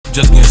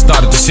Just getting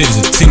started, this shit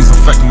is a tease.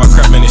 Affecting my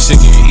crap, man, this shit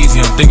getting easy.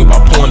 I'm thinking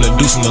about pouring the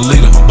deuce in the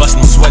leader.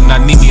 Busting, sweating,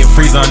 I need me a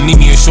freezer. I need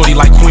me a shorty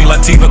like Queen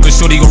Latifah. Cause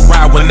shorty gon'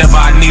 ride whenever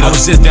I need her. I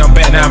was just down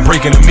bad, now I'm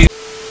breaking the meter.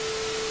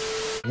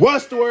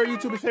 What's the word,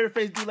 YouTube's favorite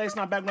face, DLace,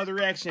 and I'm back with another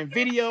reaction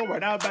video. Right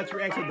now I'm about to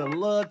react to the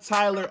Lil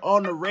Tyler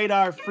On The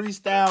Radar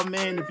freestyle,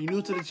 man. If you're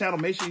new to the channel,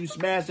 make sure you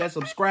smash that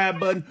subscribe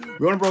button.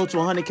 We're on the road to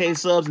 100K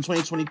subs in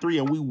 2023,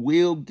 and we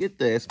will get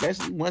there,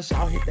 especially once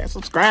y'all hit that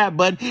subscribe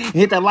button and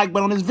hit that like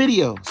button on this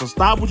video. So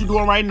stop what you're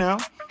doing right now.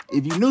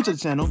 If you're new to the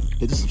channel,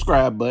 hit the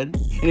subscribe button.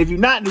 And if you're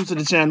not new to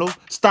the channel,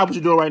 stop what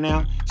you're doing right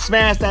now.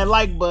 Smash that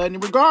like button.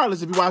 And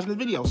regardless if you're watching this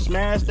video,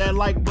 smash that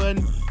like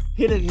button.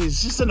 Hit it,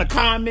 just send a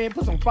comment,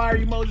 put some fire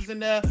emojis in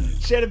there,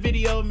 share the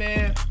video,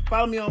 man.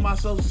 Follow me on my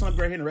social, something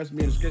right here, and the rest of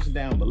me in the description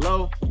down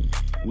below.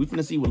 We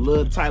finna see what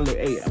Lil Tyler,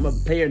 hey, I'm a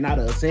pair, not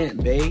a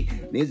cent, babe.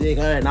 This nigga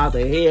cutting out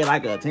the head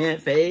like a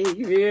tent fade.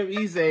 You hear me?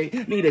 He say,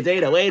 need a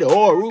Jada Waiter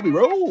or a Ruby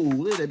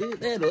Rose.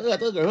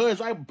 Took her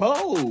hood, I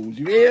propose.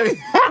 You hear me?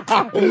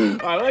 All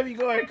right, let me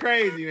going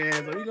crazy, man.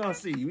 So we gonna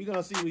see. We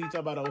gonna see what he talk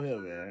about over here,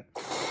 man.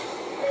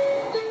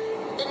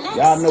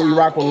 Y'all know we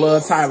rock with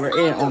Lil Tyler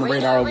and On The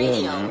Radar over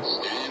here, man.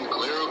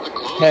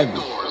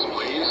 Heavy.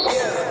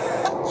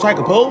 Strike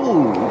a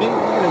pole.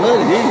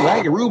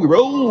 Like a Ruby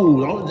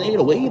Rose. On the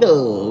Jada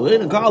Waiter.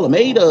 In the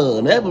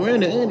collimator. Never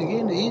in the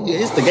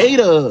it's the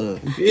gator.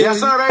 Yes,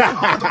 sir, baby.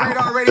 On The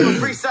Radar Radio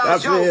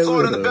Freestyle. Yo,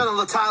 Florida in the building.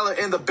 Lil Tyler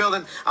in the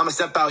building. I'm gonna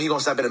step out. He gonna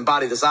step in and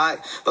body the side.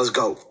 Let's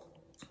go.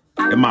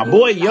 And my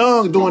boy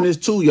Young doing this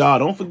too, y'all.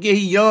 Don't forget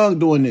he Young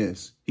doing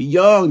this. He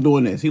Young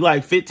doing this. He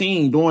like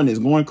 15 doing this.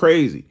 Going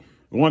crazy.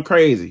 Going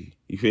crazy.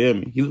 You feel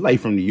me? He was like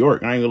from New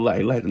York. I ain't gonna lie.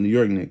 He like the New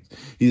York niggas.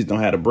 He just don't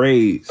have the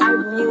braids. I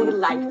really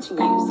like to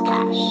use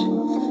cash.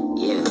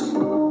 Yeah.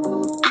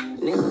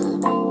 Nigga.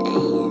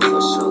 Hey,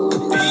 for sure.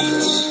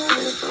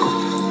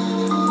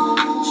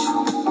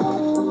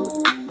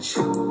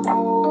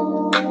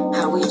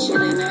 How we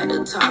chillin' at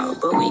the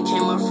top, but we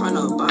came up from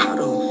the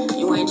bottom.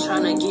 You ain't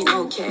tryna get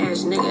no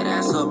cash, nigga,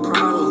 that's a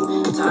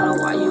problem. Tyler,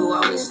 why you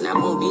always snap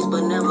on beats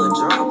but never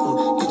drop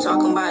them? You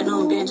talking about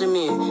them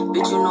Benjamin,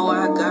 bitch, you know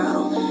I got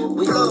them.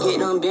 We go get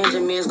them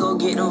Benjamins, go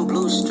get them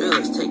blue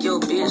strips. Take your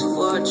bitch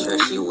for a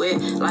trip, she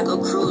wet like a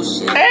cruise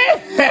ship.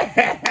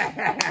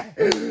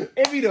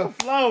 It be the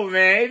flow,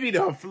 man. It be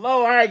the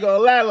flow. I ain't gonna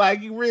lie,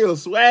 like you real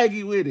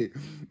swaggy with it.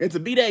 And to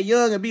be that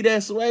young and be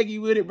that swaggy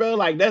with it, bro,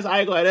 like that's,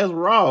 I ain't like that's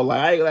raw. Like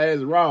I ain't like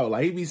that's raw.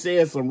 Like he be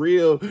saying some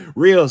real,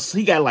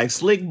 he got like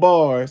slick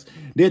bars.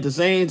 Then at the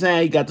same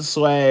time, he got the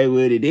swag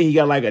with it. Then he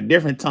got like a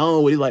different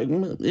tone where he's like,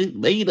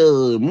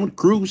 Gator,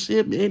 cruise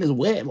ship, man, it's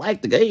wet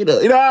like the Gator.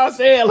 You know what I'm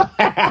saying? Like,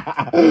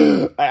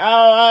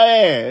 oh,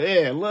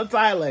 yeah. Lil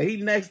Tyler, he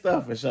next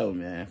up for sure,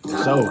 man. For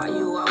sure.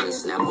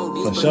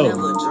 For sure.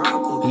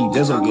 He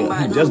just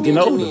getting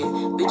older.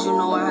 Bitch, you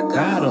know I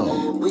got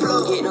him. We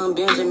go get them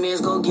Benjamins,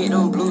 go get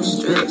them blue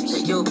strips.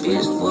 Take your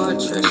bitch for a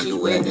trip, she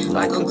wet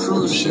like a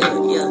cruise ship.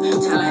 Yeah,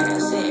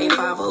 Tallahassee said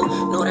 850,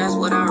 no, that's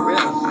what I rep.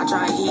 I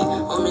try heat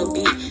on the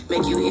beat,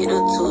 make you hit a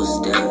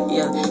two-step.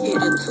 Yeah,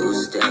 hit a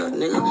two-step,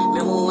 nigga.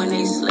 Remember when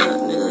they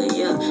slept, nigga?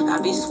 Yeah,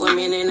 I be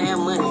swimming in that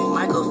money,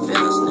 Michael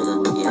Phelps,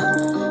 nigga.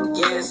 Yeah,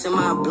 gas in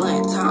my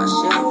blunt, top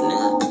shelf,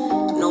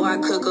 nigga. Know I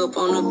cook up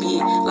on the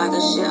beat like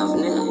a chef,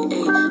 nigga.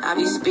 Hey, I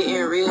be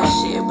spitting real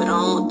shit, but I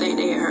don't think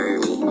they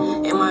heard me.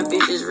 And my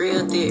bitch is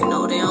real thick,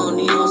 no, they don't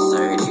need no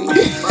surgery.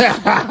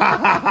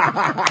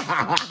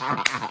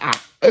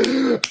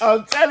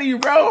 I'm telling you,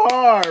 bro,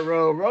 hard,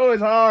 bro. Bro is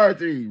hard,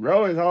 too.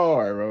 Bro is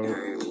hard, bro.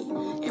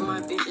 And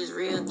my bitch is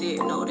real thick,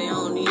 no, they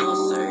don't need no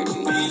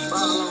surgery.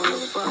 Fall on the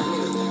fuck,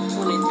 nigga.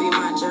 23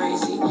 my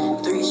jersey.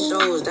 3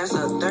 shows, that's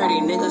a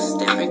 30, nigga.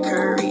 Stephen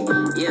Curry.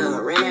 Yeah,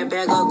 ran that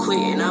bag up quick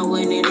and I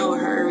wasn't in no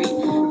hurry.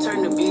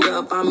 Turn the beat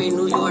up, I'm in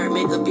New York,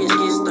 make a bitch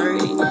get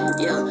sturdy.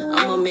 Yeah,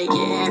 I'ma make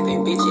it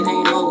happen, bitch, it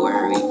ain't no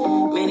worry.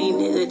 Many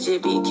niggas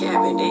just be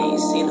capping, they ain't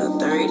seen a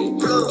 30.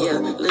 Yeah,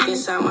 look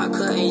inside my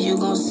cut and you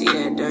gon' see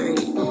that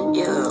dirty.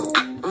 Yeah,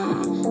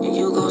 and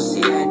you gon'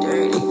 see that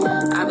dirty.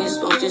 I been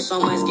smoking so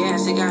much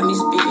gas, it got me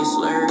speaking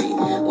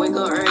slurry. Wake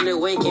up early,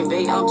 waking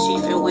bait, I'm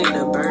chiefing with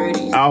the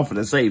birdies. I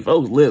often say,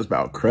 folks' lips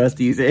about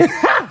crusty.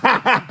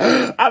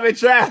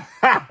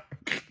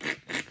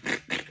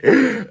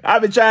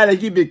 I've been trying to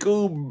keep it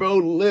cool, bro.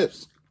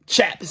 Lips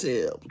chapped as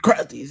hell,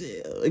 crusty as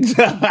hell.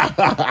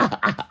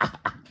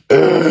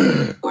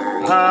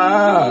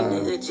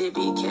 Nigga just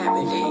be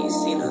capping, they ain't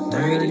seen a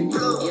 30.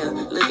 Yeah,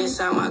 look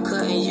inside my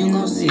cut and you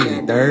gon' see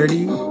that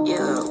dirty.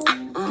 Yeah,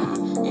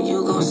 and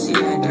you gon' see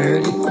that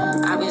dirty.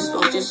 I been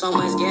smoking so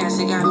much gas,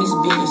 it got me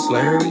speaking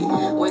slurry.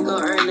 Wake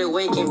up early,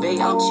 waking bait,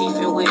 I'm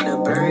chiefing with the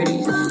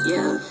birdies.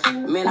 Yeah,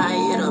 man, I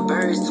hear the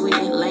birds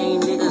tweeting,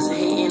 lame niggas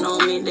hating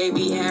on me, they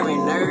be having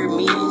nerd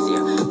meetings.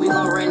 Yeah, we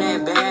gon' run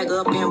that bag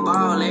up and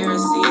ball every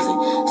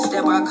season.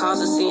 Step out,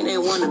 cause a scene, they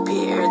wanna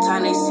pee every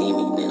time they see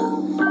me, nigga.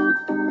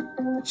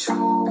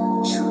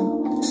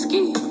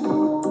 Ski.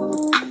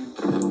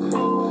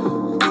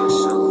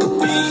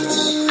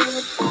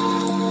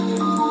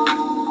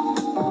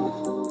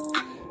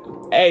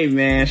 Hey, Hey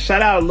man,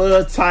 shout out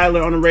Lil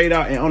Tyler on the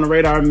radar and on the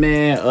radar,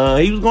 man.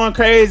 He was going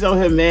crazy on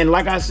him, man.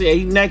 Like I said,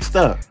 he next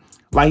up.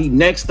 Like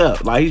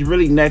he's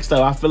really next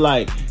up. I feel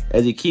like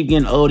as he keep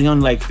getting old, he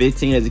only like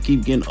 15. As he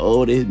keep getting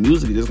older, his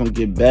music is just gonna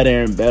get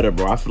better and better,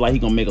 bro. I feel like he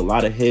gonna make a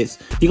lot of hits.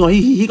 He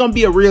gonna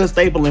be a real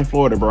staple in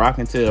Florida, bro. I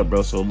can tell,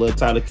 bro. So Lil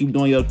Tyler, keep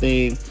doing your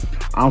thing.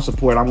 I'm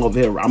supporting. I'm over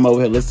here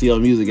listening to your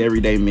music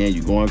every day, man.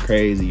 You going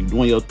crazy. You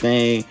doing your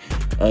thing.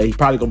 He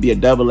probably gonna be a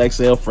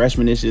XXL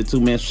freshman this year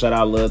too, man. So shout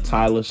out Lil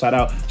Tyler. Shout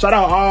out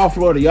all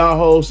Florida. Y'all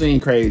whole scene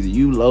crazy.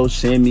 You, Low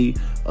Shimmy,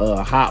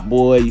 Hot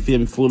Boy, you feel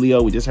me?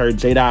 Fulio. We just heard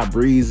J.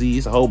 Breezy.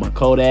 It's a whole bunch of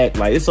Kodak.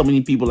 Like, there's so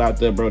many people out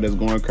there, bro, that's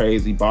going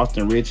crazy.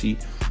 Boston Richie.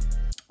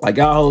 Like,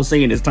 y'all whole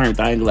scene is turned.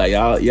 I ain't like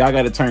y'all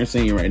got a turn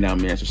scene right now,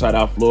 man. So shout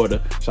out Florida.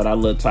 Shout out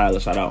Lil Tyler.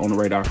 Shout out On the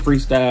Radar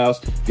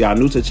Freestyles. If y'all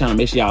new to the channel,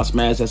 make sure y'all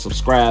smash that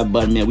subscribe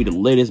button, man. We the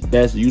latest,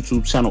 best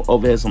YouTube channel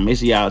over here. So make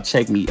sure y'all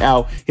check me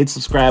out. Hit the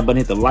subscribe button,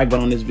 hit the like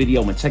button on this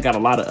video, and check out a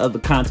lot of other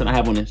content I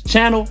have on this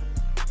channel.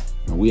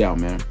 And we out,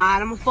 man.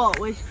 I'ma fuck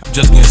with you.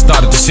 Just getting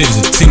started, the shit is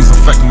a tease.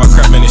 Affecting my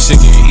crap, man, this shit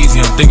getting easy.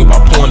 I'm thinking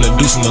about pouring the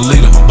deuce in the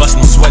leader.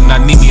 Busting, sweating,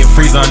 I need me a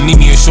freezer. I need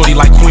me a shorty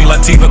like Queen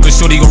Latifah, cause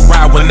shorty gon'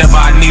 ride whenever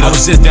I need her. I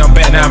was just down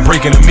bad, now I'm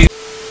breaking the meter.